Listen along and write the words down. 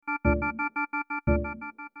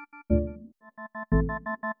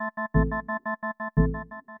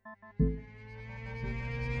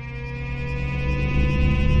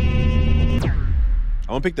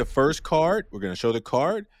going to pick the first card. We're going to show the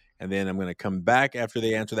card, and then I'm going to come back after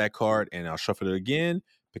they answer that card, and I'll shuffle it again,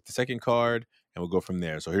 pick the second card, and we'll go from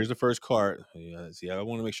there. So here's the first card. See, I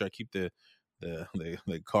want to make sure I keep the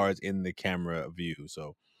cards in the camera view.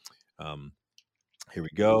 So here we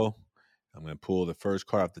go. I'm going to pull the first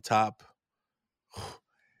card off the top.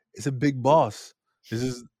 It's a big boss. This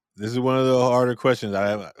is one of the harder questions.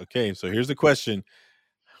 Okay, so here's the question.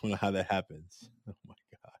 I don't know how that happens. Oh my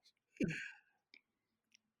gosh.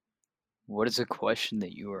 What is a question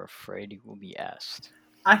that you are afraid you will be asked?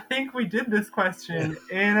 I think we did this question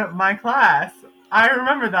in my class. I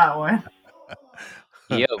remember that one.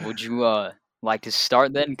 Yeah, would you like to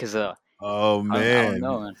start then? Because oh man, I don't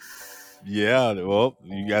know, man. Yeah, well,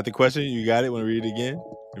 you got the question. You got it. Want to read it again?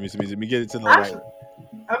 Let me get it to the Actually,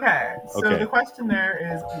 right. Okay, so Okay. the question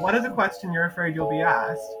there is, what is a question you're afraid you'll be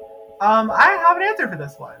asked? I have an answer for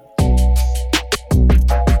this one.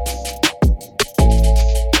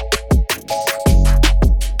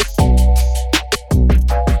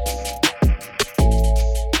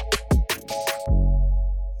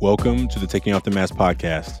 Welcome to the Taking Off the Mask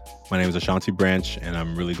podcast. My name is Ashanti Branch, and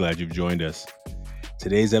I'm really glad you've joined us.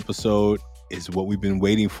 Today's episode is what we've been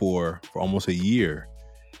waiting for almost a year.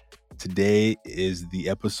 Today is the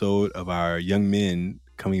episode of our young men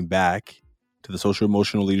coming back to the Social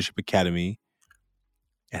Emotional Leadership Academy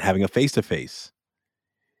and having a face-to-face.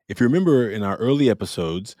 If you remember in our early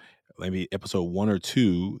episodes, maybe episode 1 or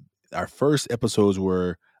 2, our first episodes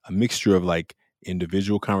were a mixture of like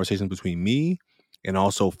individual conversations between me and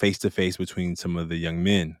also face-to-face between some of the young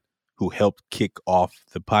men who helped kick off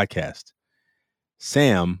the podcast.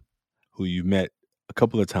 Sam, who you met a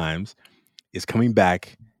couple of times, is coming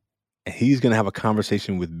back, and he's going to have a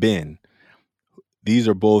conversation with Ben. These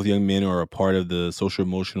are both young men who are a part of the Social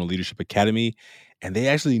Emotional Leadership Academy, and they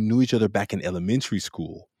actually knew each other back in elementary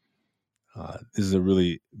school. This is a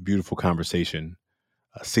really beautiful conversation.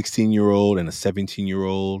 A 16-year-old and a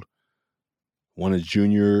 17-year-old, one a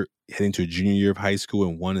junior, heading to a junior year of high school,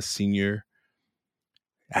 and one a senior,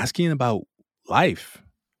 asking about life,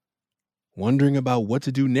 wondering about what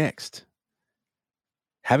to do next,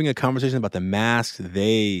 having a conversation about the masks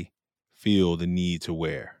they feel the need to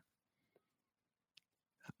wear.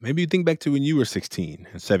 Maybe you think back to when you were 16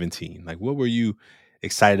 and 17. Like, what were you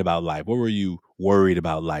excited about life? What were you worried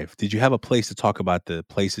about life? Did you have a place to talk about the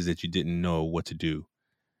places that you didn't know what to do?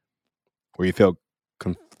 Where you felt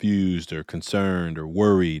confused or concerned or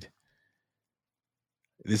worried?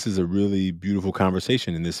 This is a really beautiful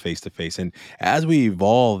conversation in this face-to-face. And as we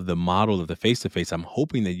evolve the model of the face-to-face, I'm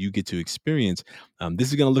hoping that you get to experience, this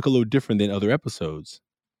is going to look a little different than other episodes.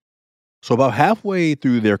 So about halfway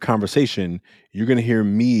through their conversation, you're going to hear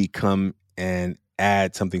me come and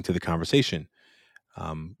add something to the conversation.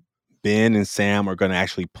 Ben and Sam are going to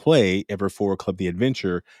actually play Ever Forward Club the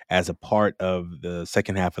Adventure as a part of the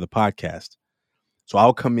second half of the podcast. So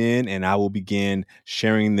I'll come in and I will begin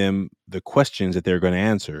sharing them the questions that they're going to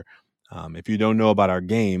answer. If you don't know about our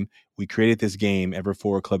game, we created this game, Ever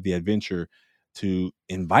Forward Club the Adventure, to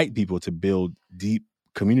invite people to build deep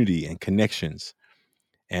community and connections.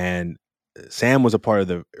 And Sam was a part of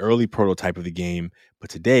the early prototype of the game, but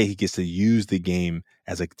today he gets to use the game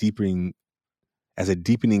as a deepening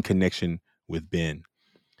connection with Ben.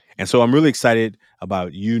 And so I'm really excited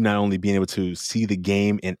about you not only being able to see the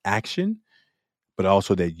game in action, but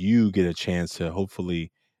also that you get a chance to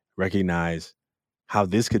hopefully recognize how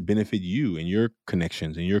this could benefit you and your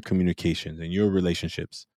connections and your communications and your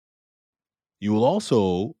relationships. You will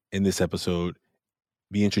also, in this episode,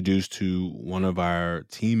 be introduced to one of our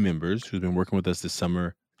team members who's been working with us this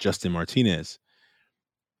summer, Justin Martinez.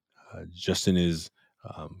 Justin is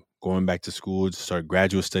going back to school to start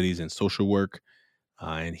graduate studies in social work,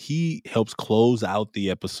 and he helps close out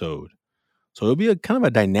the episode. So it'll be a kind of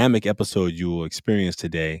a dynamic episode you will experience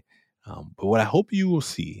today. But what I hope you will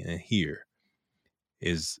see and hear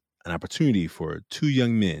is an opportunity for two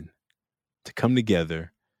young men to come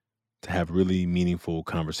together to have really meaningful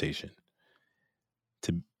conversation,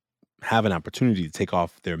 to have an opportunity to take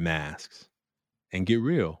off their masks and get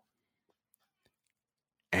real.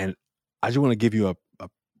 And I just want to give you a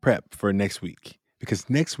prep for next week, because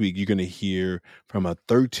next week you're going to hear from a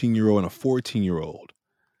 13-year-old and a 14-year-old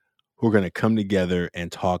who are going to come together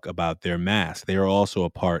and talk about their masks. They are also a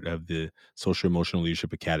part of the Social Emotional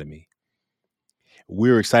Leadership Academy.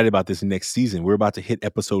 We're excited about this next season. We're about to hit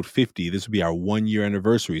episode 50. This will be our 1-year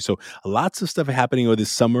anniversary. So lots of stuff happening over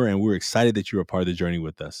this summer, and we're excited that you're a part of the journey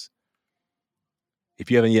with us. If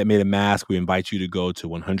you haven't yet made a mask, we invite you to go to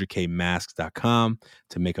 100kmasks.com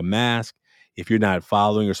to make a mask. If you're not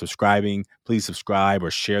following or subscribing, please subscribe or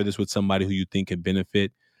share this with somebody who you think can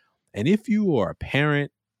benefit. And if you are a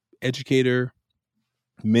parent, educator,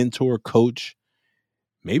 mentor, coach,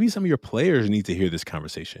 maybe some of your players need to hear this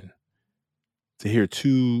conversation, to hear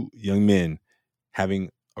two young men having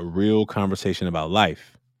a real conversation about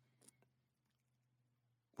life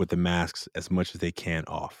with the masks as much as they can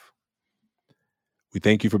off. We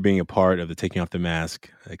thank you for being a part of the Taking Off the Mask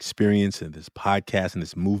experience and this podcast and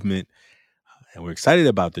this movement. And we're excited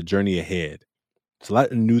about the journey ahead. There's a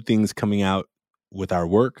lot of new things coming out with our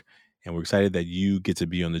work, and we're excited that you get to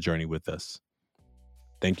be on the journey with us.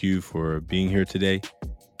 Thank you for being here today.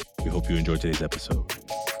 We hope you enjoyed today's episode.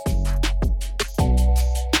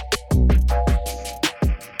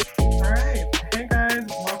 All right. Hey guys,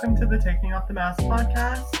 welcome to the Taking Off the Mask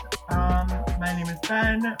podcast. My name is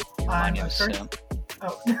Ben. My name is Sam.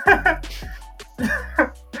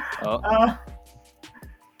 Oh.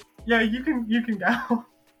 Yeah, you can go. All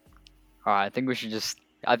right, I think we should just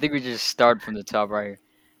start from the top right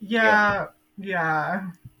Yeah.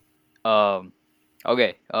 here.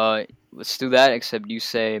 Okay. Let's do that. Except you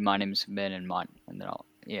say my name is Ben and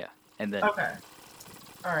then Okay.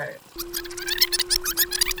 All right.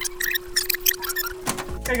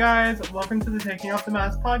 Hey guys, welcome to the Taking Off the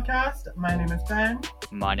Mask podcast. My name is Ben.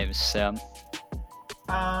 My name is Sam.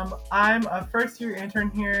 I'm a first-year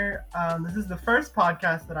intern here. This is the first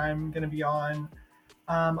podcast that I'm going to be on.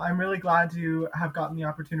 I'm really glad to have gotten the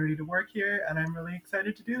opportunity to work here, and I'm really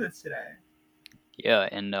excited to do this today. Yeah,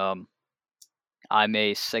 and I'm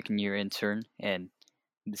a second-year intern, and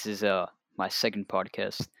this is my second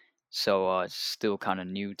podcast, so it's still kind of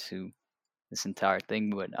new to this entire thing,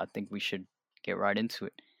 but I think we should get right into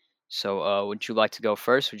it. So, would you like to go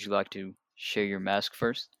first? Would you like to share your mask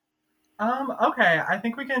first? Okay, I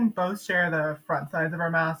think we can both share the front sides of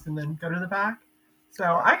our masks and then go to the back.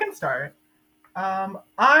 So I can start. I'm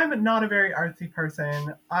not a very artsy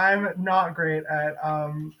person. I'm not great at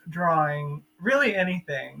drawing really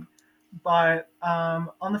anything. But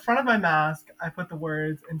on the front of my mask, I put the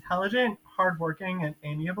words intelligent, hardworking, and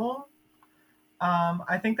amiable.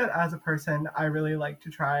 I think that as a person, I really like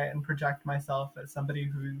to try and project myself as somebody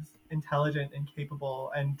who's intelligent and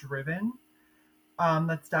capable and driven.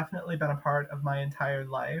 That's definitely been a part of my entire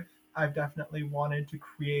life. I've definitely wanted to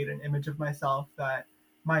create an image of myself that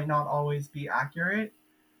might not always be accurate,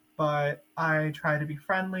 but I try to be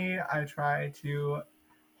friendly. I try to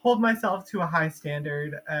hold myself to a high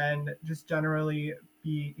standard and just generally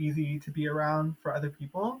be easy to be around for other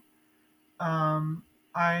people.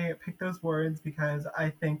 I pick those words because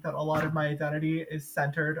I think that a lot of my identity is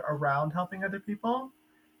centered around helping other people,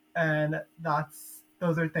 and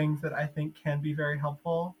those are things that I think can be very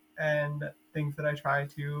helpful and things that I try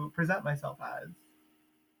to present myself as.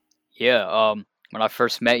 Yeah. When I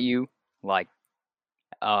first met you, like,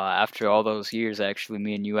 after all those years, actually,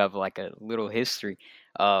 me and you have like a little history.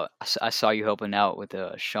 I saw you helping out with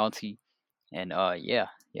Shanti, and I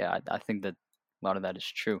think that a lot of that is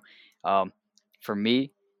true. For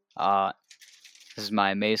me, this is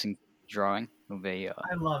my amazing drawing of a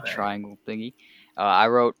I love it. triangle thingy. I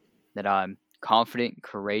wrote that I'm confident,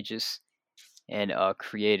 courageous, and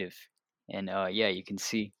creative. And you can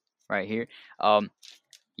see right here. I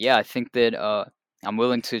think that I'm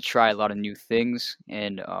willing to try a lot of new things,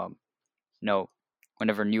 and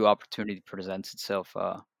whenever a new opportunity presents itself,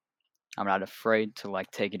 I'm not afraid to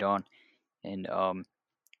like take it on. And a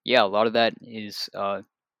lot of that is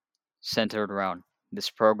centered around this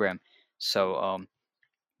program. So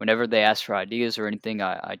whenever they ask for ideas or anything,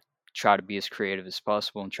 I try to be as creative as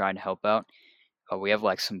possible and trying to help out. We have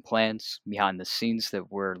like some plans behind the scenes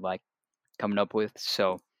that we're like coming up with.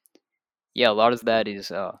 So a lot of that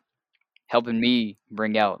is helping me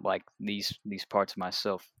bring out like these parts of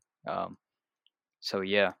myself. A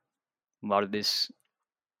lot of this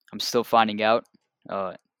I'm still finding out.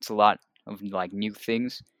 It's a lot of like new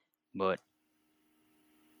things, but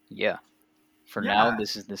for now, Yeah.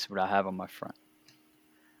 this is what I have on my front.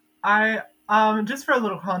 I just for a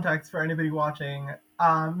little context for anybody watching,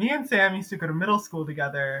 me and Sam used to go to middle school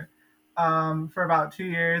together for about 2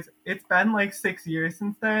 years. It's been like 6 years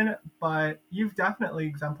since then, but you've definitely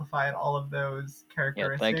exemplified all of those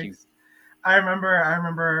characteristics. Thank you. I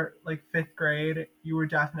remember like 5th grade, you were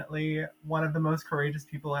definitely one of the most courageous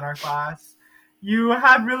people in our class. You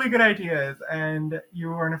had really good ideas and you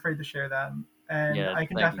weren't afraid to share them. And I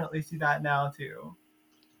can definitely see that now too.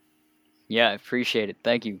 Yeah, I appreciate it.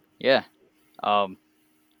 Thank you. Yeah. So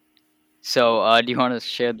do you want to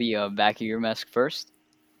share the back of your mask first?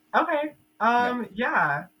 Okay.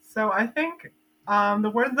 Yeah. So I think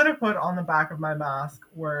the words that I put on the back of my mask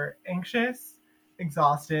were anxious,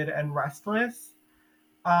 exhausted, and restless.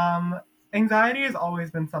 Anxiety has always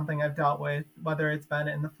been something I've dealt with, whether it's been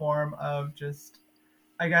in the form of just,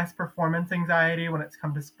 I guess, performance anxiety when it's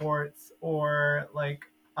come to sports, or like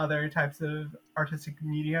other types of artistic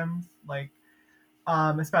mediums. Like,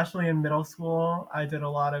 especially in middle school, I did a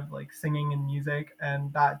lot of like singing and music,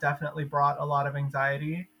 and that definitely brought a lot of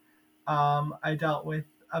anxiety. I dealt with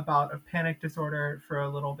a bout of panic disorder for a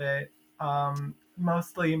little bit,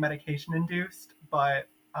 mostly medication induced, but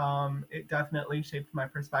it definitely shaped my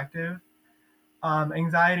perspective.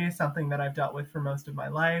 Anxiety is something that I've dealt with for most of my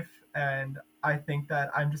life, and I think that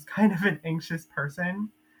I'm just kind of an anxious person.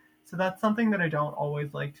 So that's something that I don't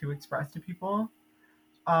always like to express to people.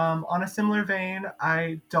 On a similar vein,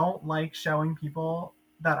 I don't like showing people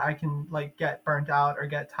that I can like get burnt out or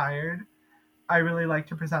get tired. I really like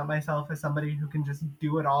to present myself as somebody who can just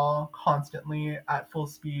do it all constantly at full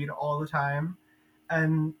speed all the time.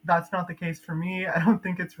 And that's not the case for me. I don't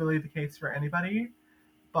think it's really the case for anybody,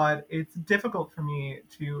 but it's difficult for me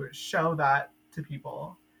to show that to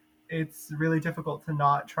people. It's really difficult to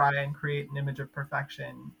not try and create an image of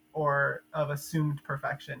perfection, or of assumed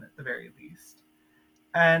perfection at the very least.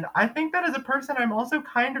 And I think that as a person, I'm also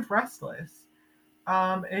kind of restless.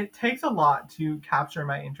 It takes a lot to capture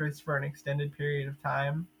my interest for an extended period of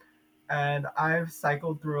time. And I've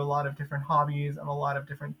cycled through a lot of different hobbies and a lot of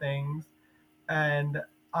different things. And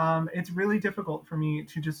it's really difficult for me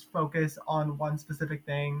to just focus on one specific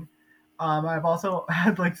thing. I've also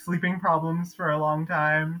had like sleeping problems for a long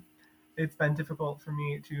time. It's been difficult for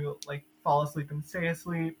me to like fall asleep and stay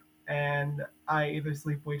asleep. And I either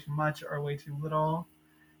sleep way too much or way too little.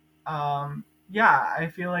 Yeah, I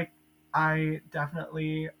feel like I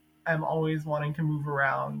definitely am always wanting to move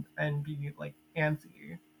around and be like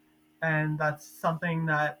antsy, and that's something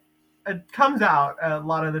that it comes out a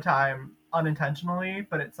lot of the time unintentionally,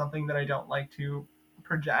 but it's something that I don't like to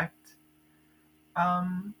project.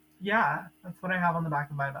 Yeah, that's what I have on the back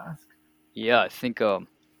of my mask. Yeah, I think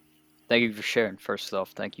thank you for sharing. First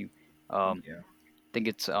off, thank you. Thank you. I think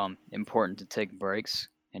it's important to take breaks,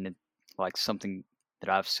 and it like something that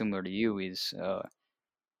I've similar to you is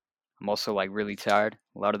I'm also like really tired.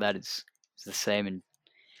 A lot of that is the same, and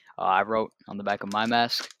I wrote on the back of my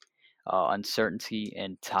mask, uncertainty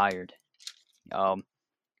and tired.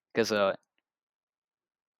 Because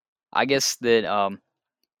I guess that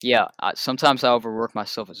yeah, sometimes I overwork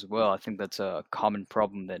myself as well. I think that's a common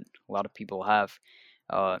problem that a lot of people have,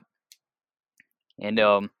 uh, and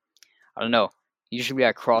I don't know. Usually,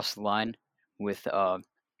 I cross the line with the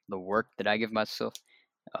work that I give myself,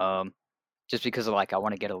 um, just because of, like I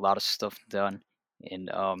want to get a lot of stuff done,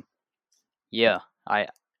 and yeah, I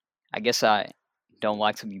guess I don't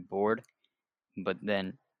like to be bored, but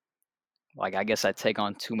then like I guess I take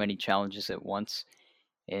on too many challenges at once,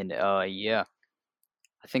 and yeah,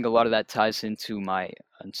 I think a lot of that ties into my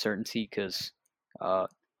uncertainty because uh,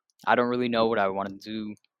 I don't really know what I want to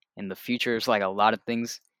do in the future. It's like a lot of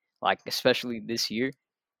things, like especially this year,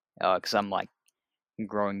 because I'm like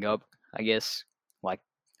growing up. I guess like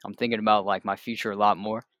I'm thinking about like my future a lot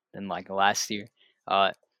more than like last year.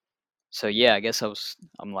 Uh, so yeah, I guess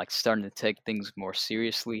I'm like starting to take things more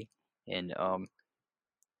seriously, and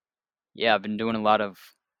yeah, I've been doing a lot of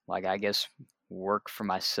like I guess work for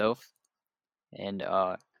myself, and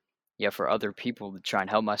yeah, for other people to try and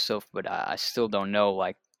help myself, but I still don't know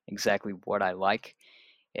like exactly what I like,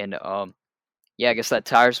 and yeah, I guess that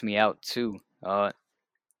tires me out too.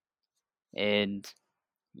 And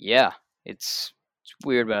yeah, it's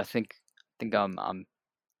weird, but I think I'm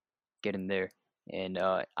getting there, and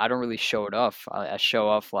I don't really show it off. I show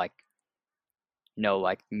off like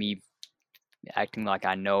like me acting like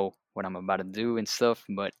I know what I'm about to do and stuff,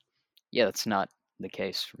 but yeah, that's not the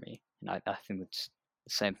case for me, and I think it's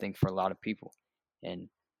the same thing for a lot of people, and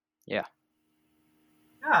yeah.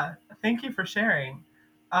 Yeah, thank you for sharing.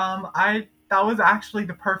 I That was actually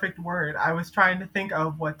the perfect word. I was trying to think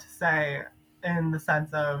of what to say, in the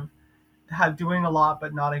sense of doing a lot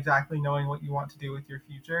but not exactly knowing what you want to do with your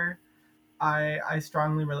future. I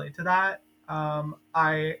strongly relate to that.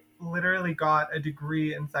 I literally got a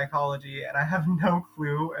degree in psychology, and I have no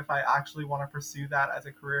clue if I actually want to pursue that as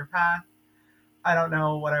a career path. I don't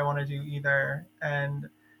know what I want to do either. And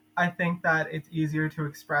I think that it's easier to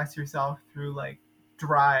express yourself through like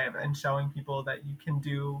drive and showing people that you can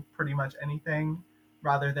do pretty much anything,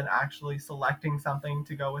 rather than actually selecting something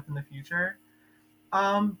to go with in the future.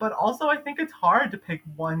 But also, I think it's hard to pick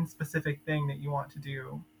one specific thing that you want to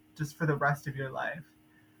do just for the rest of your life.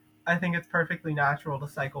 I think it's perfectly natural to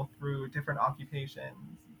cycle through different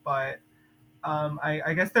occupations, but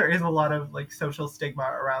I guess there is a lot of like social stigma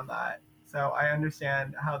around that. So I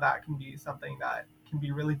understand how that can be something that can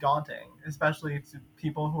be really daunting, especially to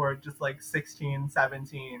people who are just like 16,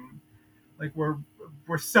 17. Like we're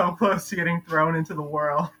so close to getting thrown into the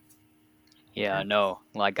world. Yeah, I know.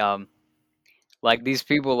 Like these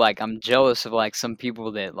people, like I'm jealous of like some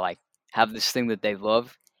people that like have this thing that they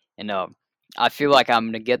love, and I feel like I'm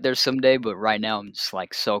gonna get there someday, but right now I'm just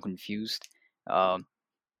like so confused. Um,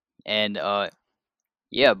 and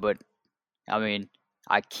yeah, but I mean,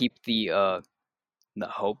 I keep the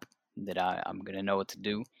hope that I'm gonna know what to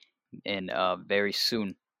do, and very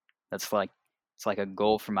soon. That's like it's like a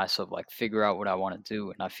goal for myself, like figure out what I want to do,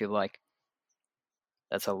 and I feel like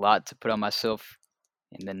that's a lot to put on myself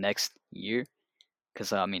in the next year.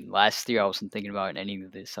 Because I mean, last year I wasn't thinking about any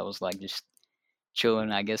of this. I was like just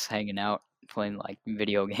chilling, I guess, hanging out, playing like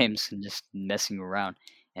video games, and just messing around.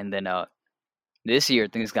 And then this year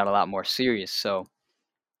things got a lot more serious. So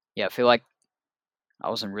yeah, I feel like I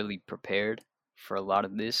wasn't really prepared for a lot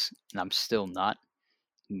of this, and I'm still not.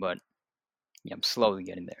 But yeah, I'm slowly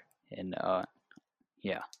getting there. And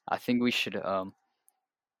yeah, I think we should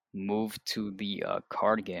move to the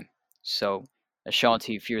card game. So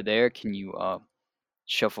Ashanti, if you're there, can you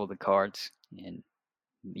shuffle the cards? And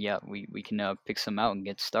yeah, we can pick some out and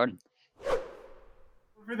get started.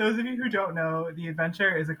 For those of you who don't know, The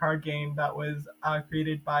Adventure is a card game that was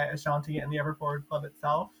created by Ashanti and the Everforward Club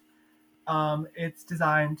itself. It's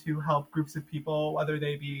designed to help groups of people, whether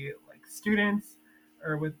they be like students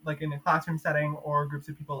or with like in a classroom setting, or groups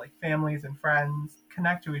of people like families and friends,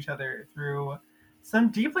 connect to each other through some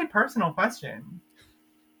deeply personal questions.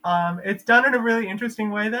 It's done in a really interesting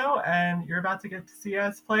way though, and you're about to get to see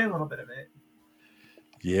us play a little bit of it.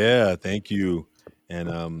 Yeah, thank you.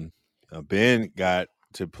 And Ben got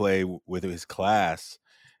to play with his class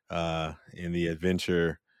in the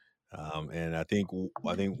adventure, and I think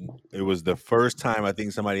it was the first time I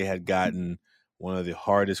think somebody had gotten one of the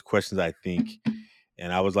hardest questions, I think,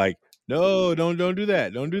 and I was like, no, don't do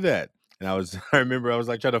that, don't do that. And I remember I was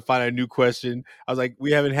like trying to find a new question. I was like,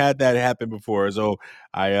 we haven't had that happen before, so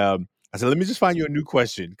I said, let me just find you a new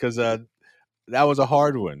question because that was a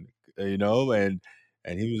hard one,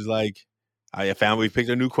 and he was like, I found we picked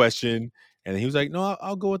a new question, and he was like, no,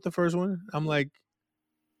 I'll go with the first one. I'm like,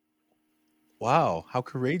 wow, how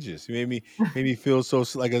courageous! He made me feel so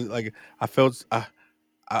like I felt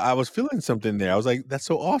I was feeling something there. I was like, that's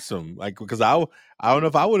so awesome, like because I don't know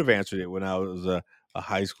if I would have answered it when I was a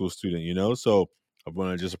high school student, So I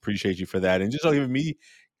want to just appreciate you for that, and just giving me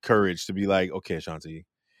courage to be like, okay, Shanti,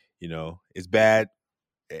 it's bad,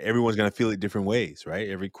 everyone's going to feel it different ways, right?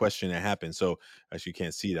 Every question that happens. So actually, you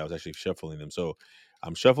can't see it. I was actually shuffling them. So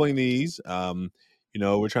I'm shuffling these. We're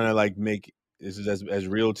trying to like make this is as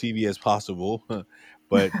real TV as possible,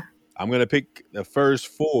 but I'm going to pick the first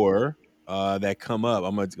four that come up.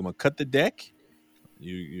 I'm gonna cut the deck.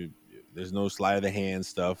 There's no sleight of the hand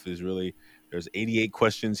stuff. There's 88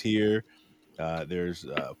 questions here. There's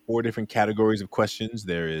four different categories of questions.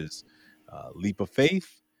 There is leap of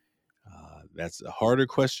faith. That's a harder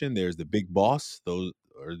question. There's the big boss. Those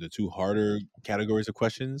are the two harder categories of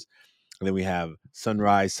questions. And then we have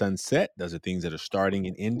sunrise, sunset. Those are things that are starting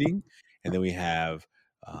and ending. And then we have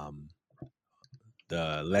um,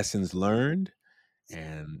 the lessons learned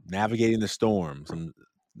and navigating the storms and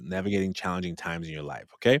navigating challenging times in your life.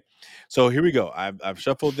 Okay. So here we go. I've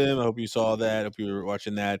shuffled them. I hope you saw that. I hope you were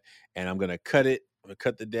watching that. And I'm going to cut it. I'm going to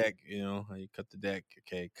cut the deck. You know how you cut the deck.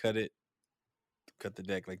 Okay. Cut the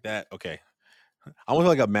deck like that. Okay. I want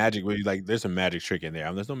like a magic where you like there's a magic trick in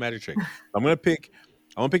there. There's no magic trick. I'm gonna pick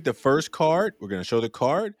the first card. We're gonna show the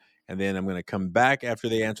card, and then I'm gonna come back after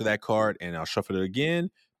they answer that card, and I'll shuffle it again,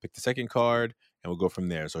 pick the second card, and we'll go from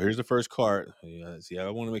there. So here's the first card. See, I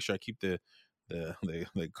want to make sure I keep the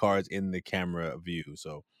cards in the camera view.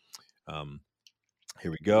 So here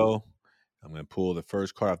we go. I'm gonna pull the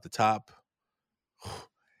first card off the top.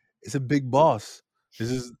 It's a big boss.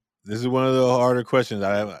 This is one of the harder questions.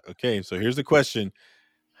 Okay, so here's the question.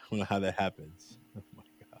 I don't know how that happens. Oh my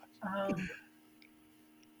gosh.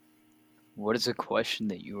 What is a question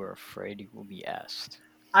that you are afraid you will be asked?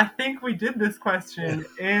 I think we did this question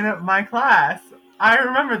in my class. I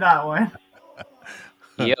remember that one.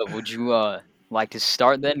 Yeah, would you like to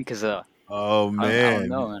start then? Because Oh I don't man.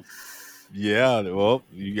 know, man. Yeah. Well,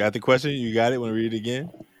 you got the question. You got it. Want to read it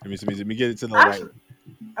again? Let me get it to the Actually,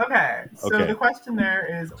 light. okay, so Okay. the question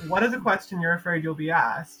there is, what is a question you're afraid you'll be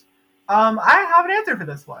asked? I have an answer for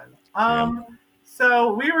this one.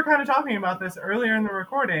 So we were kind of talking about this earlier in the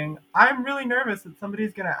recording. I'm really nervous that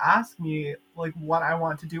somebody's gonna ask me like what I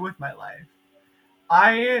want to do with my life.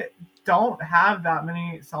 I don't have that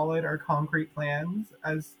many solid or concrete plans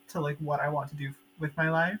as to like what I want to do with my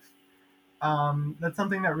life. That's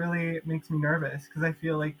something that really makes me nervous because I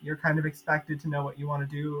feel like you're kind of expected to know what you want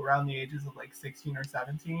to do around the ages of like 16 or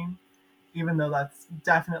 17, even though that's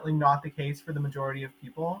definitely not the case for the majority of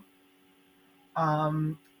people.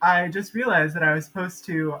 I just realized that I was supposed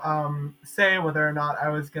to say whether or not I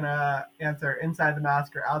was gonna answer inside the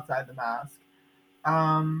mask or outside the mask.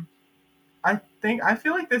 Um, I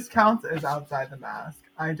feel like this counts as outside the mask.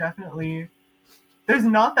 I definitely there's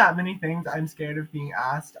not that many things I'm scared of being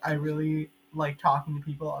asked. I really like talking to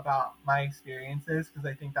people about my experiences because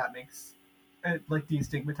I think that makes it like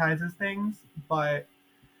destigmatizes things. But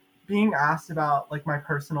being asked about like my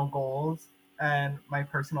personal goals and my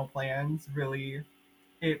personal plans really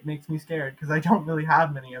it makes me scared because I don't really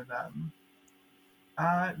have many of them.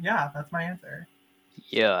 Yeah, that's my answer.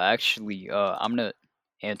 Yeah, actually, I'm gonna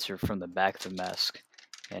answer from the back of the mask,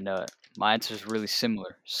 and my answer is really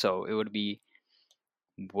similar. So it would be,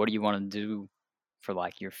 what do you want to do for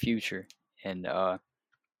like your future? And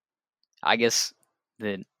I guess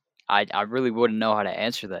that I really wouldn't know how to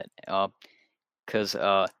answer that, because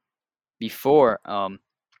before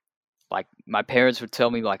like my parents would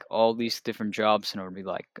tell me like all these different jobs, and I would be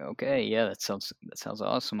like, okay, yeah, that sounds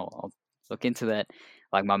awesome. I'll look into that.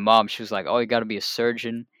 Like my mom, she was like, oh, you got to be a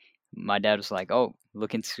surgeon. My dad was like, oh,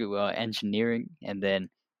 look into engineering, and then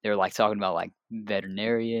they were like talking about like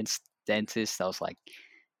veterinarians, dentists. I was like,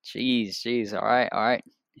 geez, all right,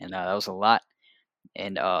 and that was a lot.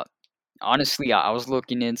 And honestly, I was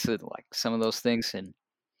looking into like some of those things, and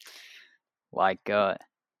like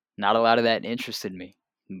not a lot of that interested me.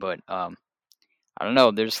 But I don't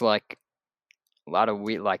know. There's like a lot of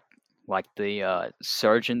weird, like the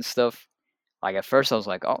surgeon stuff. Like at first, I was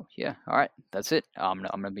like, oh yeah, all right, that's it. I'm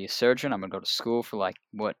gonna be a surgeon. I'm gonna go to school for like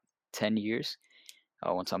what 10 years.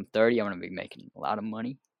 Once I'm 30, I'm gonna be making a lot of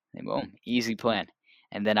money. And boom, easy plan.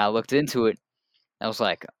 And then I looked into it. I was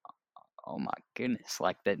like, oh my goodness,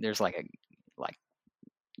 like that. There's like a like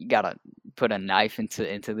you gotta put a knife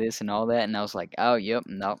into this and all that. And I was like, oh yep,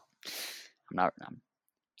 no, I'm not.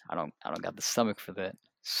 I don't got the stomach for that.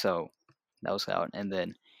 So that was out. And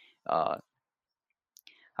then uh,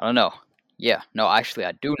 I don't know. Yeah, no, actually,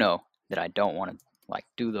 I do know that I don't want to like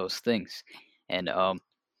do those things. And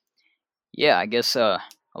yeah, I guess a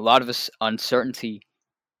lot of this uncertainty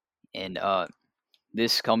and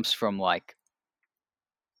this comes from like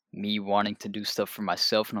me wanting to do stuff for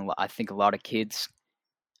myself, and I think a lot of kids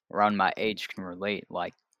around my age can relate.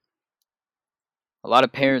 Like a lot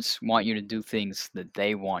of parents want you to do things that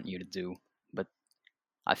they want you to do, but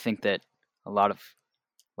I think that a lot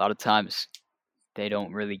of times they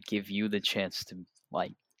don't really give you the chance to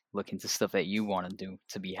like look into stuff that you want to do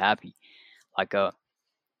to be happy. Like I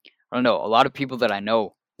don't know, a lot of people that I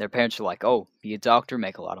know, their parents are like, "Oh, be a doctor,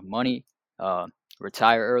 make a lot of money, uh,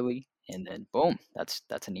 retire early, and then boom, that's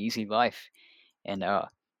an easy life." And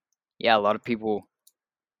yeah, a lot of people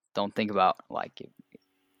don't think about like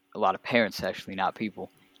a lot of parents actually, not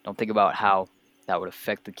people, don't think about how that would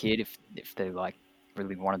affect the kid if they like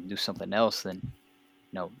really wanted to do something else. Then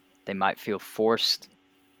they might feel forced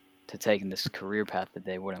to take in this career path that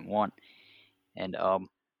they wouldn't want. And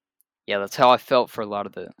yeah, that's how I felt for a lot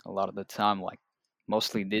of the time, like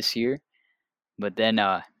mostly this year. But then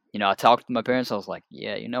I talked to my parents. I was like,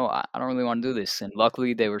 yeah, I don't really want to do this. And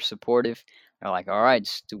luckily they were supportive. They're like, all right,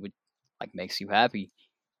 just do what like makes you happy.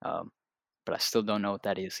 Um, but I still don't know what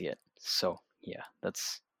that is yet. So yeah,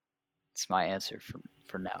 that's my answer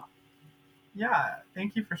for now. Yeah,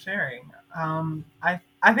 thank you for sharing. I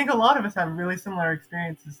think a lot of us have really similar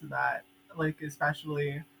experiences to that, like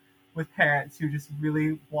especially with parents who just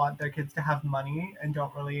really want their kids to have money and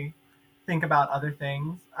don't really think about other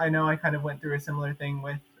things. I know I kind of went through a similar thing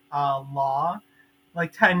with law,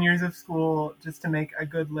 like 10 years of school just to make a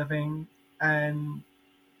good living, and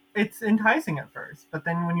it's enticing at first, but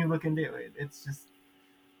then when you look into it,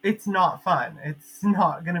 it's not fun. It's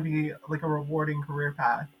not going to be like a rewarding career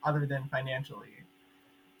path other than financially.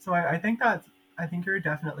 So I think you're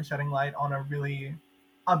definitely shedding light on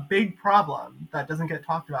a big problem that doesn't get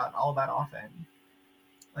talked about all that often.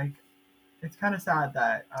 Like it's kind of sad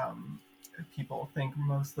that people think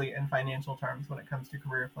mostly in financial terms when it comes to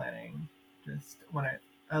career planning. Just when it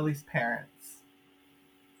at least parents.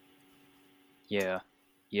 Yeah,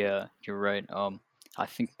 yeah, you're right. I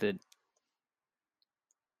think that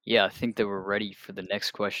yeah, I think that we're ready for the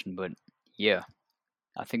next question, but yeah,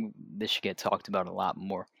 I think this should get talked about a lot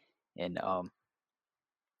more. And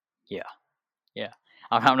yeah, yeah.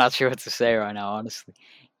 I'm not sure what to say right now, honestly.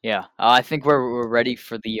 Yeah, I think we're ready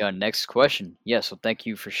for the next question. Yeah, so thank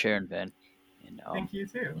you for sharing, Ben. And Thank you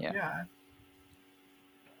too. yeah, Yeah.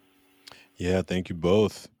 Yeah, thank you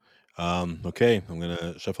both. Okay, I'm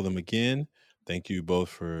gonna shuffle them again. Thank you both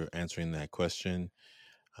for answering that question.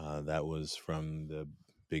 That was from the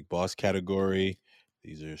Big Boss category.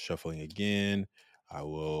 These are shuffling again. I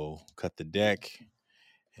will cut the deck,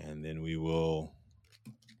 and then we will.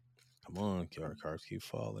 Come on, our cards keep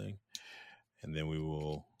falling, and then we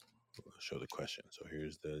will show the question. So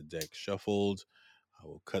here's the deck shuffled. I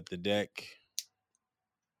will cut the deck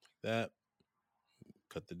like that.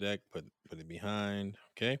 Cut the deck. Put it behind.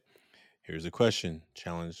 Okay. Here's the question.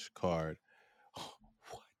 Challenge card.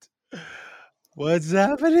 What? What's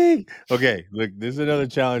happening? Okay, look, this is another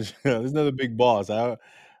challenge. This is another big boss. I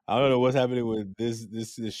don't know what's happening with this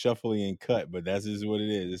shuffling and cut, but that's just what it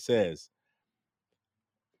is. It says,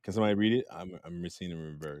 can somebody read it? I'm seeing in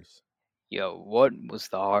reverse. Yo, what was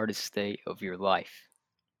the hardest day of your life?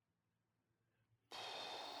 I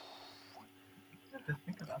have to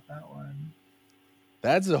think about that one.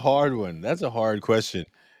 That's a hard one. That's a hard question.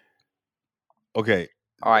 Okay.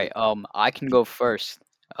 All right, I can go first.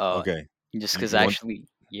 Okay. Just You, because you want actually,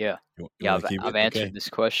 yeah, you yeah, want to keep I've it? answered Okay. this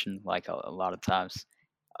question like a lot of times.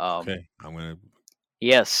 Okay. I'm gonna.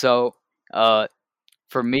 Yeah, so uh,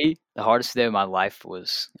 for me, the hardest day of my life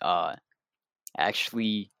was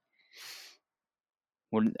actually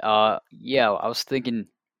when yeah, I was thinking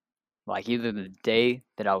like either the day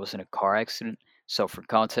that I was in a car accident. So for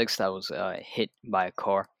context, I was hit by a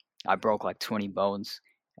car. I broke like 20 bones.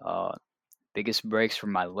 Uh, biggest breaks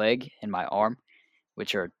from my leg and my arm,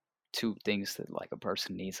 which are two things that like a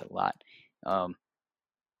person needs a lot. Um,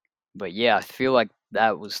 but yeah, I feel like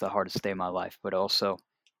that was the hardest day of my life. But also,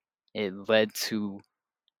 it led to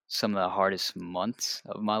some of the hardest months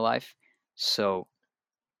of my life. So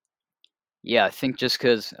yeah, I think just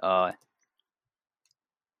because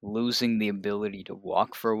losing the ability to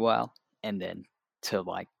walk for a while and then to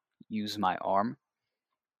like use my arm,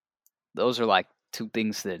 those are like two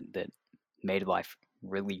things that made life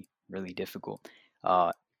really difficult.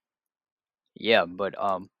 Uh, yeah, but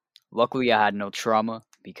luckily I had no trauma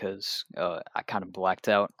because I kind of blacked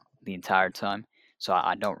out the entire time, so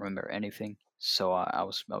I don't remember anything. So I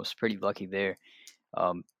was pretty lucky there.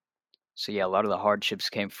 Um, so yeah, a lot of the hardships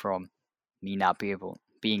came from me not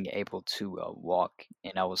being able to walk,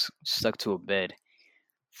 and I was stuck to a bed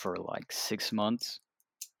for like 6 months,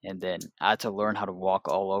 and then I had to learn how to walk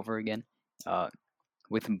all over again uh,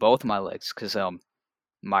 with both my legs, because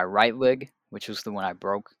my right leg, which was the one I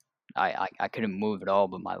broke, I couldn't move at all,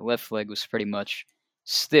 but my left leg was pretty much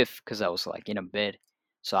stiff because I was like in a bed,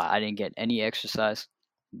 so I didn't get any exercise.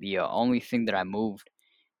 The only thing that I moved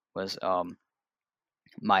was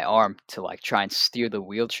my arm to like try and steer the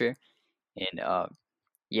wheelchair, and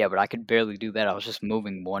yeah, but I could barely do that. I was just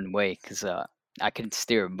moving one way because I couldn't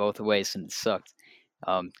steer it both ways, and it sucked.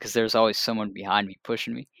 Because there's always someone behind me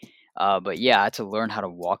pushing me. But yeah, I had to learn how to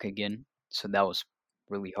walk again, so that was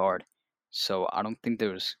really hard. So I don't think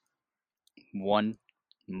there was one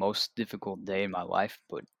most difficult day in my life,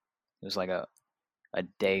 but it was like a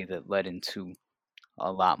day that led into a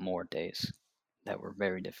lot more days that were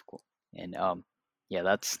very difficult. And yeah,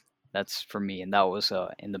 that's for me, and that was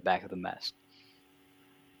in the back of the mask.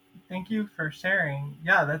 Thank you for sharing.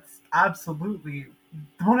 Yeah, that's absolutely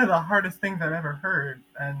one of the hardest things I've ever heard,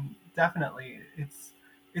 and definitely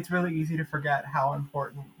it's really easy to forget how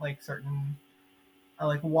important like certain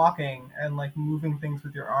like walking and like moving things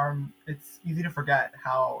with your arm. It's easy to forget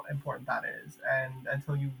how important that is, and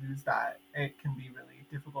until you lose that, it can be really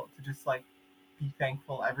difficult to just like be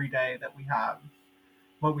thankful every day that we have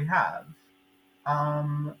what we have.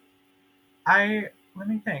 Um, I let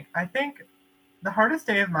me think. I think the hardest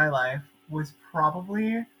day of my life was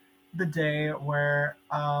probably the day where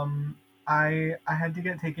I had to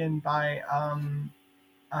get taken by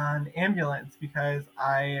an ambulance because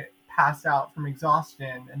I passed out from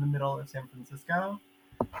exhaustion in the middle of San Francisco.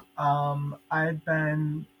 I had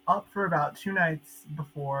been up for about 2 nights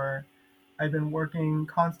before. I'd been working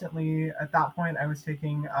constantly. At that point, I was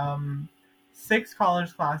taking 6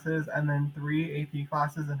 college classes and then 3 AP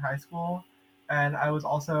classes in high school. And I was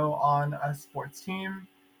also on a sports team,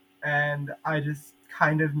 and I just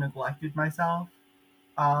kind of neglected myself.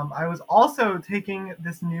 I was also taking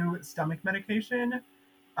this new stomach medication.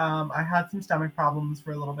 I had some stomach problems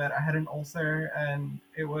for a little bit. I had an ulcer, and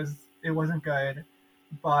it wasn't good.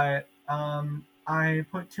 But I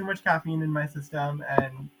put too much caffeine in my system,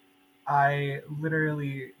 and I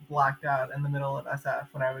literally blacked out in the middle of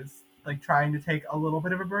SF when I was like trying to take a little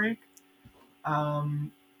bit of a break.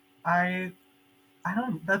 Um, I I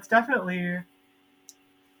don't. That's definitely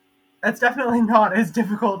not as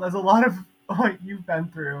difficult as a lot of what you've been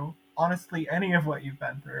through. Honestly, any of what you've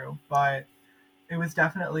been through, but it was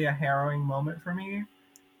definitely a harrowing moment for me.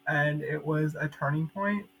 and it was a turning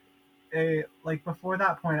point. Like before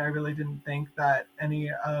that point, I really didn't think that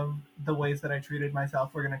any of the ways that I treated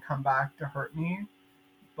myself were going to come back to hurt me.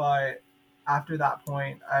 But after that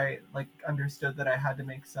point, I like understood that I had to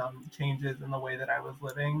make some changes in the way that I was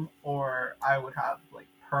living, or I would have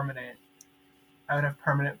permanent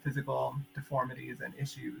physical deformities and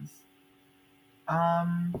issues.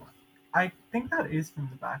 Um, I think that is from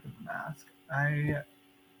the back of the mask. I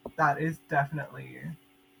That is definitely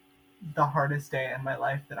the hardest day in my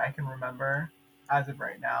life that I can remember as of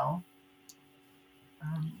right now.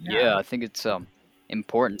 Yeah. Yeah, I think it's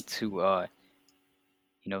important to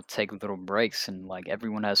take little breaks, and like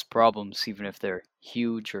everyone has problems, even if they're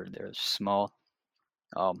huge or they're small.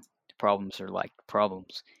 The problems are like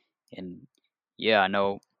problems, and yeah, I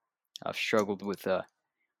know I've struggled with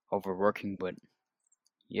overworking, but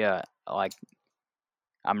yeah, like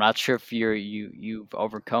I'm not sure if you've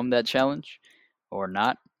overcome that challenge or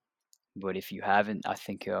not, but if you haven't, I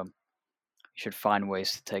think you should find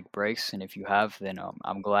ways to take breaks, and if you have, then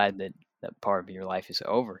I'm glad that that part of your life is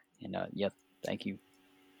over. And yeah, thank you.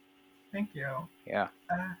 Thank you. Yeah,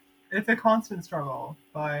 Uh, it's a constant struggle,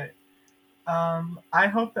 but I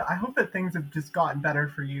hope that things have just gotten better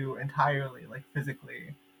for you entirely, like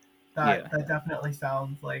physically. yeah, That definitely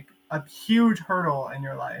sounds like a huge hurdle in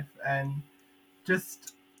your life, and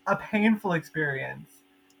just a painful experience.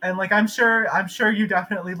 And like I'm sure you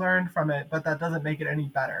definitely learned from it, but that doesn't make it any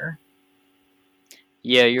better.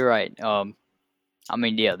 yeah. You're right. I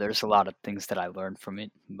mean, yeah, there's a lot of things that I learned from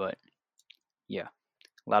it, but yeah,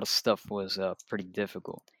 a lot of stuff was pretty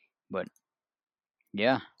difficult. But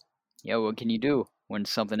yeah, yeah. What can you do when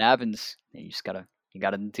something happens? You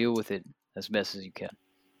gotta deal with it as best as you can.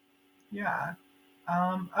 Yeah.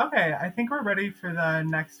 Okay, I think we're ready for the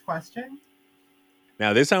next question.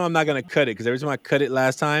 Now this time I'm not gonna cut it because every time I cut it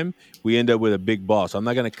last time, we end up with a big ball. So I'm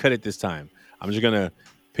not gonna cut it this time. I'm just gonna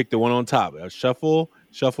pick the one on top. Shuffle,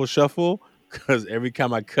 shuffle, shuffle. Because every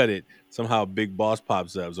time I cut it, somehow big boss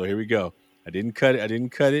pops up. So here we go. I didn't cut it. I didn't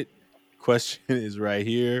cut it. Question is right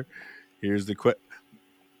here. Here's the question.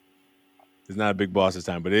 It's not a big boss this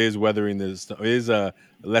time, but it is weathering this. It is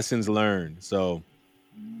lessons learned. So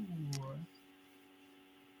Ooh,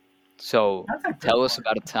 So that's a good tell us one.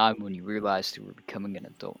 about a time when you realized you were becoming an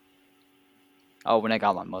adult. Oh, when I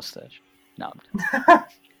got my mustache. No.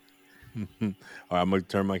 all right, I'm gonna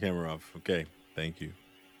turn my camera off. Okay, thank you.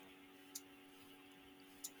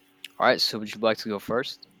 All right. So would you like to go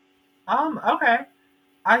first? Okay.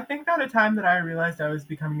 I think that a time that I realized I was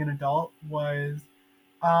becoming an adult was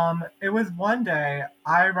it was one day.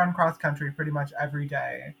 I run cross country pretty much every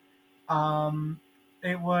day. Um,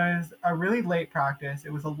 it was a really late practice.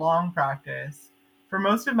 It was a long practice. For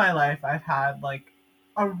most of my life, I've had like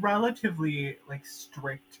a relatively like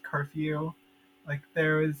strict curfew. Like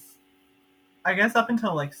there was, I guess up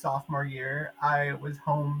until like sophomore year, I was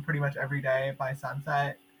home pretty much every day by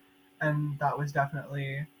sunset, and that was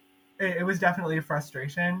definitely it was definitely a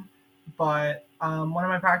frustration. But one of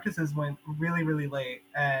my practices went really really late,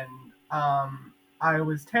 and I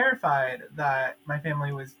was terrified that my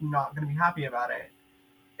family was not going to be happy about it.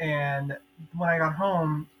 And when I got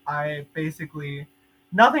home, I basically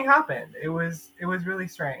nothing happened. It was really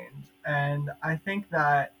strange, and I think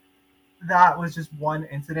that that was just one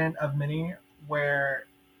incident of many where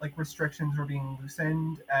like restrictions were being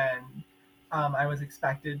loosened, and I was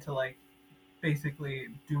expected to like basically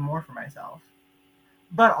do more for myself.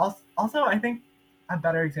 But also I think a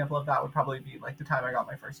better example of that would probably be like the time I got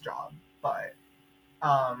my first job. But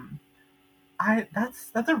um, I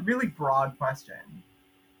that's a really broad question.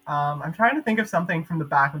 I'm trying to think of something from the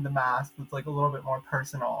back of the mask that's like a little bit more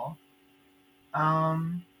personal.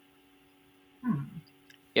 Um, hmm.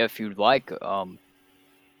 Yeah, if you'd like,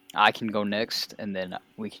 I can go next, and then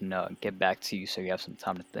we can get back to you so you have some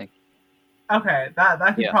time to think. Okay,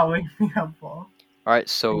 that could Yeah. probably be helpful. All right.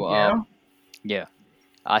 So Thank you. yeah,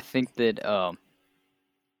 I think that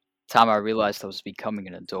time I realized I was becoming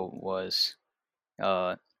an adult was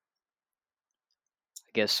I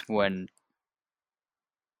guess when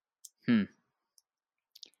hmm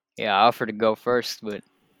yeah, I offered to go first, but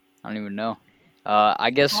I don't even know.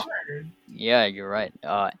 I It's guess hard. yeah, you're right.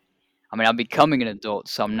 I mean, I'm becoming an adult,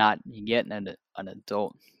 so I'm not yet an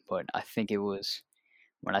adult, but I think it was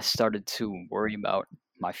when I started to worry about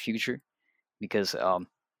my future because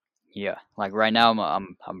yeah, like right now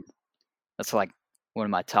I'm that's like one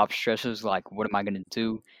of my top stresses. Like, what am I gonna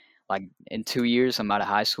do? Like in 2 years, I'm out of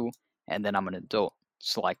high school, and then I'm an adult.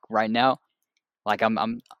 So like right now, like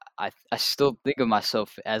I still think of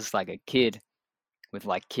myself as like a kid with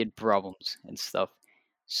like kid problems and stuff.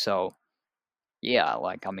 So yeah,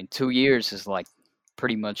 like I mean, 2 years is like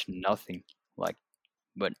pretty much nothing. Like,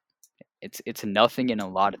 but it's a nothing and a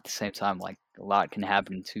lot at the same time. Like a lot can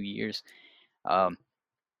happen in 2 years. Um,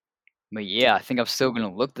 but yeah, I think I'm still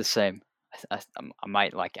gonna look the same. I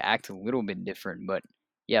might like act a little bit different, but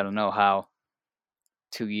yeah, I don't know how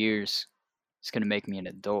 2 years is gonna make me an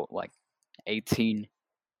adult. Like 18,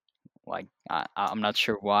 like I'm not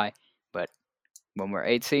sure why, but when we're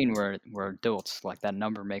 18, we're adults. Like that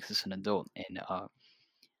number makes us an adult, and I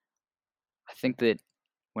think that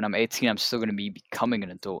when I'm 18, I'm still gonna be becoming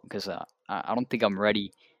an adult because I don't think I'm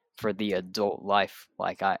ready for the adult life.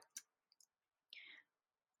 Like I'm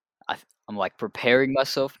like preparing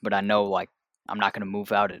myself, but I know like I'm not gonna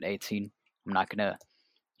move out at 18. I'm not gonna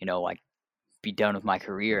like be done with my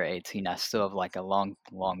career at 18. I still have like a long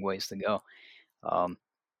ways to go. Um,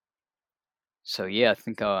 so yeah,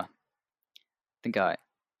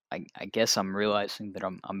 I guess I'm realizing that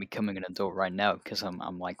I'm becoming an adult right now because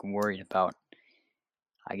I'm like worried about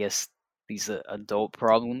I guess these adult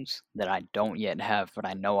problems that I don't yet have, but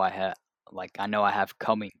I know I have. Like I know I have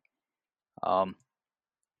coming. Um,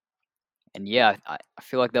 and yeah, I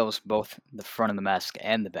feel like that was both the front of the mask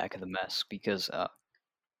and the back of the mask because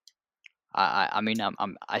I mean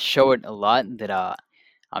I show it a lot that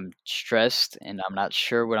I'm stressed and I'm not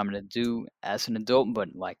sure what I'm gonna do as an adult,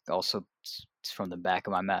 but like also it's from the back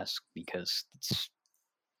of my mask because it's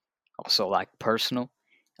also like personal.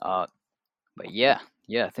 Uh, but yeah,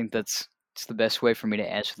 I think it's the best way for me to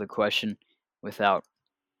answer the question without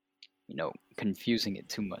confusing it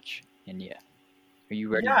too much. And yeah, are you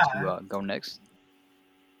ready Yeah. to go next?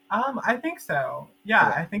 I think so. Yeah,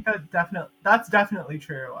 Okay. I think that's definitely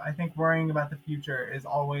true. I think worrying about the future is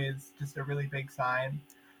always just a really big sign.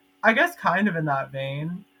 I guess kind of in that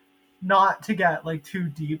vein, not to get like too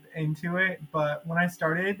deep into it, but when I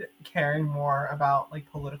started caring more about like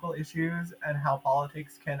political issues and how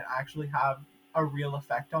politics can actually have a real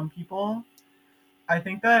effect on people, I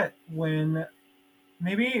think that when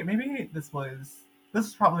maybe this was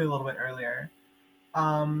probably a little bit earlier.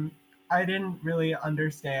 Um I didn't really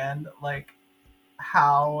understand like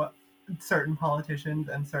how certain politicians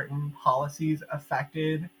and certain policies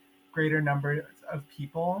affected greater numbers of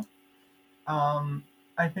people. Um,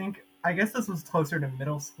 I guess this was closer to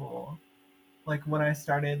middle school, like when I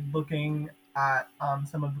started looking at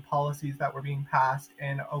some of the policies that were being passed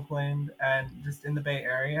in Oakland and just in the Bay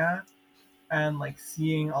Area, and like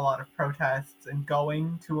seeing a lot of protests and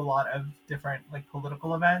going to a lot of different like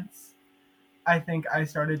political events. I think I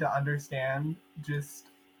started to understand just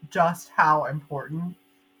how important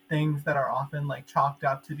things that are often like chalked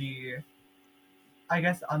up to be, I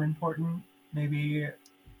guess, unimportant, maybe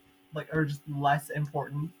like or just less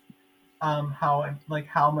important.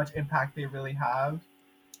 How much impact they really have.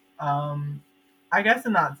 Um, I guess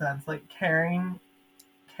in that sense, like caring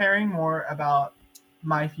more about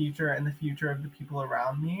my future and the future of the people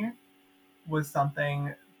around me was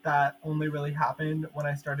something that only really happened when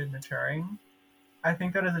I started maturing. I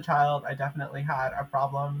think that as a child, I definitely had a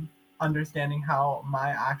problem understanding how my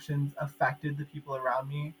actions affected the people around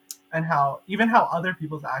me and how other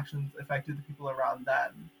people's actions affected the people around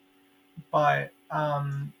them. But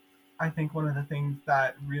I think one of the things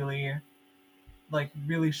that really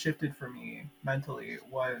shifted for me mentally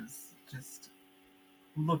was just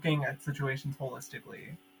looking at situations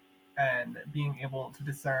holistically and being able to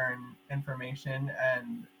discern information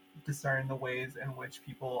and discern the ways in which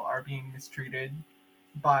people are being mistreated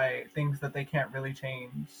by things that they can't really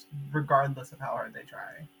change, regardless of how hard they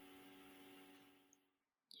try.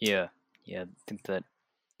 Yeah, yeah, I think that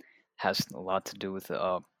has a lot to do with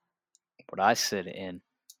what I said, and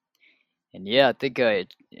yeah, I think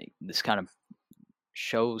this kind of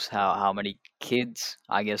shows how many kids,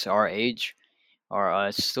 I guess, our age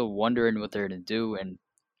are still wondering what they're gonna do and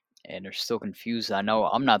are still confused. I know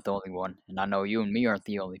I'm not the only one, and I know you and me aren't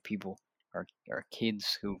the only people or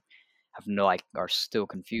kids who have no like are still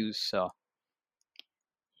confused. So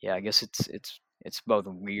yeah, I guess it's both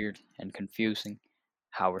weird and confusing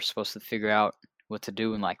how we're supposed to figure out what to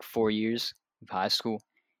do in like 4 years of high school.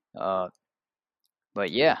 Uh,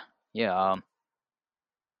 but yeah.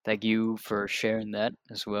 Thank you for sharing that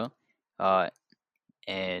as well. Uh,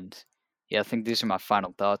 and yeah, I think these are my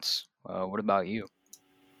final thoughts. What about you?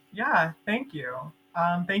 Yeah, thank you.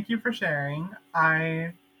 Thank you for sharing.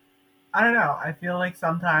 I don't know. I feel like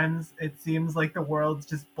sometimes it seems like the world's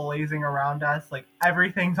just blazing around us. Like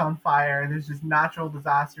everything's on fire. There's just natural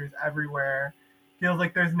disasters everywhere. Feels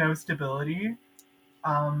like there's no stability.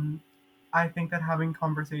 Um, I think that having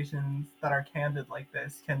conversations that are candid like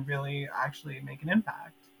this can really actually make an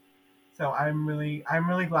impact. So I'm really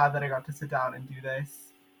glad that I got to sit down and do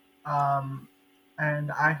this. Um,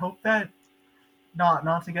 and I hope that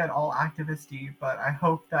not to get all activisty, but I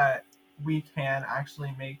hope that we can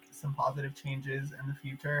actually make some positive changes in the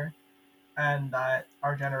future, and that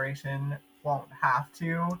our generation won't have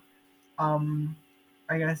to, um,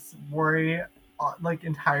 I guess, worry like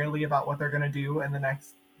entirely about what they're gonna do in the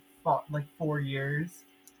next like 4 years.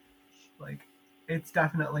 Like, it's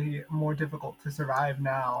definitely more difficult to survive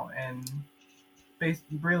now and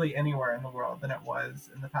really anywhere in the world than it was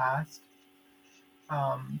in the past.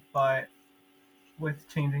 But with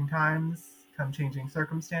changing times come changing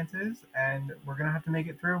circumstances, and we're gonna have to make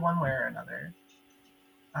it through one way or another.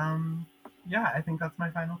 Um, yeah, I think that's my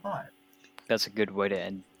final thought. That's a good way to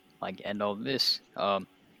end all this.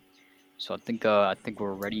 So I think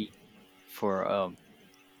we're ready for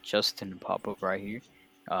Justin to pop up right here.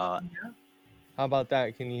 Yeah, How about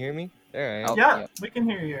that? Can you hear me? There I Oh am. yeah, yeah. we can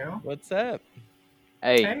hear you. What's up?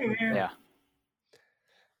 Hey, Hey, yeah.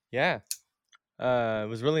 Yeah. It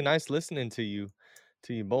was really nice listening to you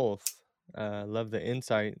both. Love the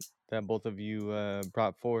insight that both of you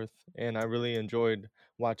brought forth, and I really enjoyed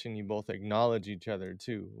watching you both acknowledge each other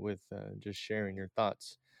too, with just sharing your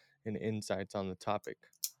thoughts and insights on the topic.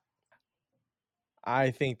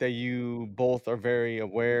 I think that you both are very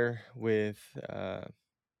aware with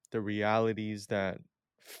the realities that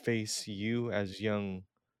face you as young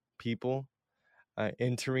people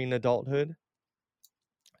entering adulthood,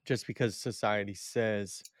 just because society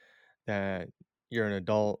says that you're an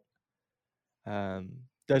adult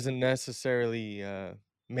doesn't necessarily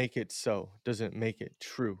make it so, doesn't make it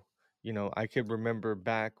true. You know, I could remember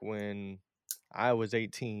back when I was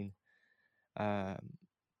 18, um,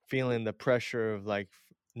 feeling the pressure of like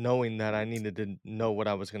knowing that I needed to know what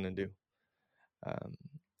I was going to do. Um,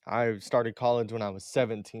 I started college when I was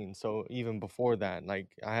 17, so even before that, like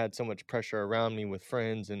I had so much pressure around me with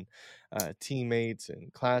friends and teammates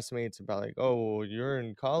and classmates about like, oh, well, you're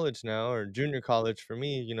in college now or junior college for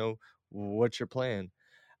me. You know, what's your plan?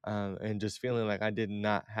 And just feeling like I did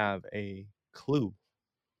not have a clue,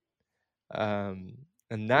 and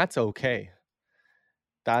that's okay.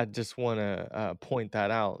 I just want to point that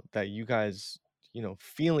out that you guys, you know,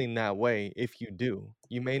 feeling that way, if you do,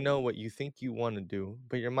 you may know what you think you want to do,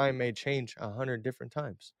 but your mind may change 100 different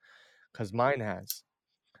times because mine has.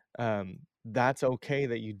 That's okay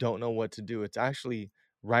that you don't know what to do. It's actually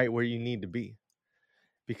right where you need to be,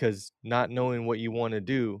 because not knowing what you want to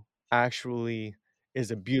do actually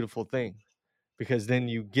is a beautiful thing, because then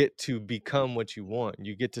you get to become what you want.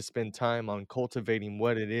 You get to spend time on cultivating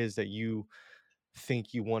what it is that you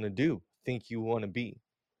think you want to do, think you want to be,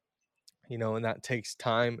 you know, and that takes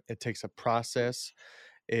time. It takes a process.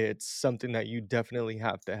 It's something that you definitely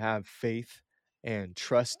have to have faith and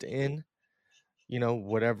trust in, you know,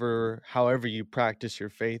 whatever, however you practice your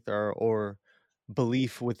faith or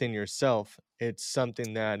belief within yourself. It's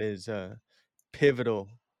something that is pivotal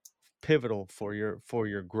for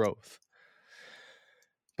your growth.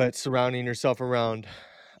 But surrounding yourself around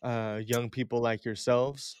young people like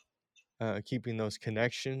yourselves, keeping those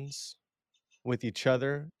connections with each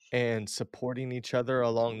other and supporting each other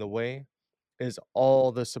along the way is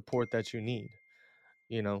all the support that you need.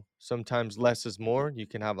 You know, sometimes less is more. You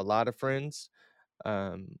can have a lot of friends,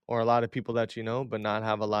 or a lot of people that you know, but not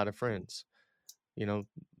have a lot of friends. You know,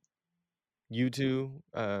 you two,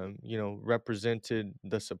 you know, represented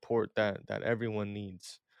the support that everyone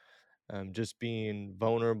needs. Just being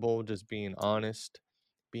vulnerable, just being honest,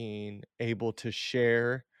 being able to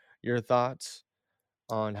share your thoughts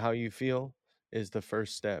on how you feel is the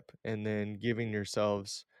first step, and then giving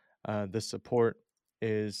yourselves the support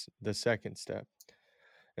is the second step,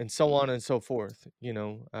 and so on and so forth. You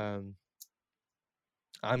know,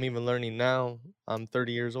 I'm even learning now. I'm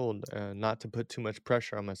 30 years old, not to put too much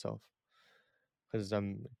pressure on myself, because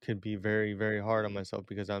I'm could be very very hard on myself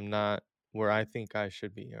because I'm not where I think I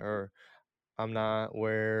should be, or I'm not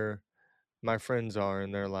where my friends are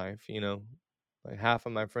in their life. You know, like half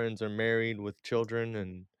of my friends are married with children,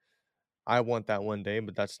 and I want that one day,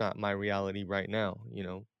 but that's not my reality right now. You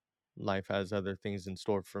know, life has other things in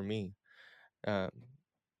store for me. Um,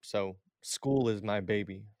 so school is my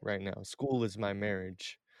baby right now. School is my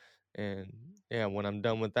marriage, and yeah, when I'm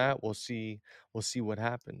done with that, we'll see what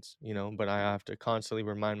happens. You know, but I have to constantly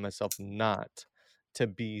remind myself not to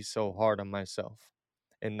be so hard on myself,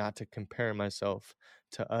 and not to compare myself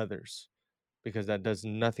to others, because that does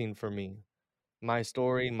nothing for me. My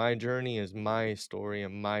story, my journey is my story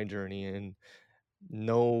and my journey, and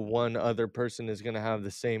no one other person is going to have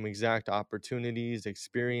the same exact opportunities,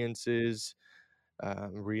 experiences,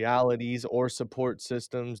 realities, or support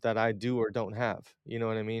systems that I do or don't have. You know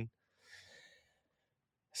what I mean?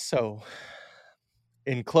 So,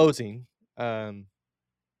 in closing, um,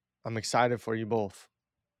 I'm excited for you both.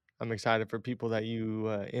 I'm excited for people that you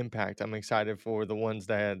impact. I'm excited for the ones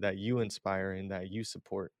that you inspire and that you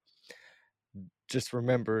support. Just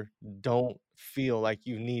remember, don't feel like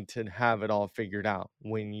you need to have it all figured out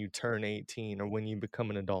when you turn 18 or when you become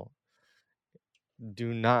an adult.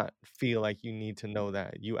 Do not feel like you need to know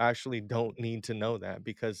that. You actually don't need to know that,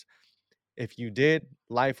 because if you did,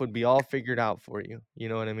 life would be all figured out for you. You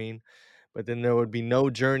know what I mean? But then there would be no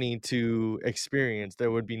journey to experience.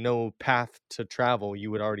 There would be no path to travel.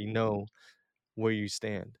 You would already know where you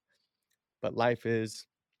stand. But life is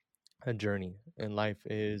a journey, and life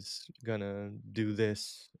is gonna do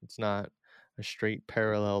this. It's not a straight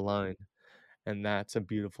parallel line, and that's a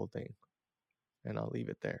beautiful thing. And I'll leave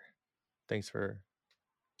it there. Thanks for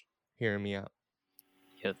hearing me out.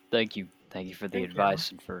 Yeah, thank you for the Thank you. advice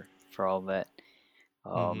and for all that.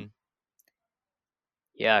 Mhm.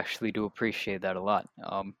 Yeah, I actually do appreciate that a lot.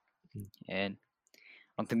 And I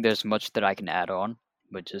don't think there's much that I can add on,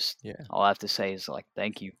 but just Yeah. all I have to say is like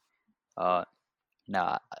thank you.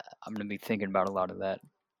 Nah, I'm gonna be thinking about a lot of that,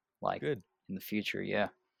 like Good. in the future. Yeah.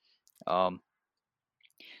 Um,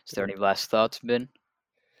 is there Good. any last thoughts, Ben?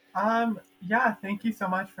 Yeah, thank you so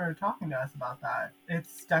much for talking to us about that.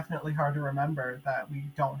 It's definitely hard to remember that we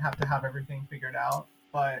don't have to have everything figured out,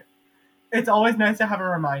 but it's always nice to have a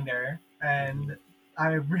reminder, and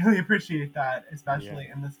I really appreciate that, especially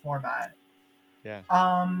in this format. Yeah.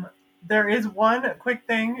 There is one quick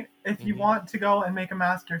thing. If you Mhm. want to go and make a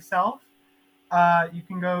mask yourself, you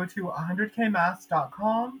can go to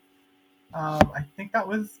 100kmask.com. I think that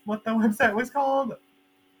was what the website was called.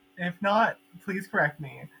 If not, please correct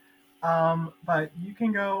me. But you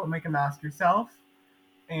can go make a mask yourself,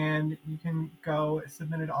 and you can go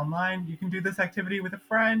submit it online. You can do this activity with a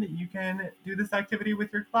friend. You can do this activity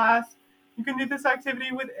with your class. You can do this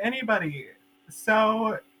activity with anybody.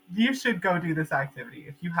 So you should go do this activity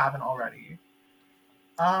if you haven't already.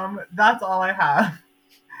 That's all I have.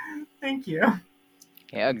 Thank you.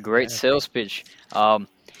 Yeah, great Yeah. sales pitch.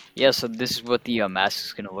 Yeah, so this is what the mask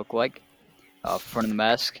is gonna look like. Front of the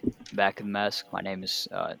mask, back of the mask. My name is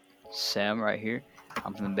Sam right here.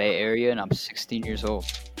 I'm from the Bay Area and I'm 16 years old.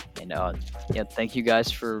 And yeah, thank you guys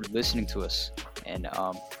for listening to us. And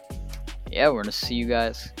yeah, we're gonna see you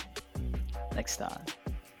guys next time.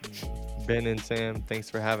 Ben and Sam, thanks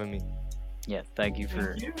for having me. Yeah, thank you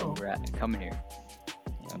for Thank you. coming here.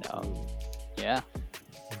 And Absolutely. yeah,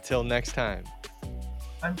 Until next time,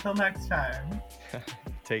 Until next time.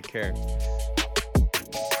 take care.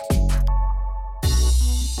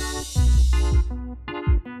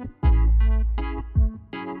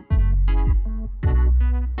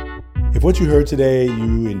 If what you heard today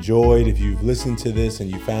you enjoyed, if you've listened to this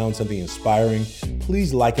and you found something inspiring,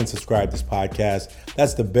 please like and subscribe this podcast.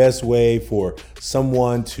 That's the best way for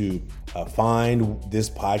someone to find this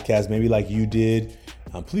podcast, maybe like you did.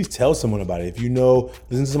 Please tell someone about it. If you know,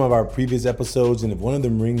 listen to some of our previous episodes, and if one of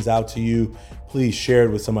them rings out to you, please share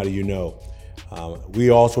it with somebody you know. We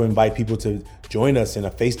also invite people to join us in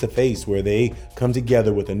a face-to-face where they come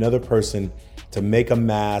together with another person to make a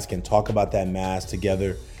mask and talk about that mask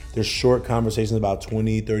together. There's short conversations, about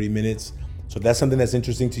 20, 30 minutes. So if that's something that's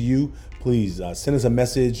interesting to you, please send us a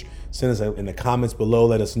message, send us in the comments below,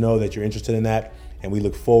 let us know that you're interested in that. And we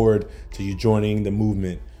look forward to you joining the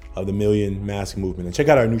movement of the Million Mask Movement. And check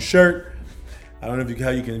out our new shirt. I don't know if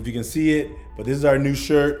you can see it, but this is our new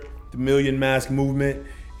shirt, the Million Mask Movement.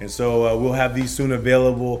 And so we'll have these soon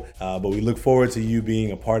available, but we look forward to you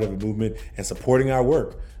being a part of the movement and supporting our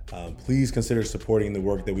work. Please consider supporting the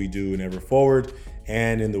work that we do in Ever Forward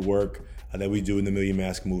and in the work that we do in the Million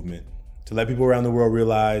Mask Movement to let people around the world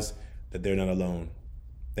realize that they're not alone.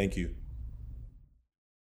 Thank you.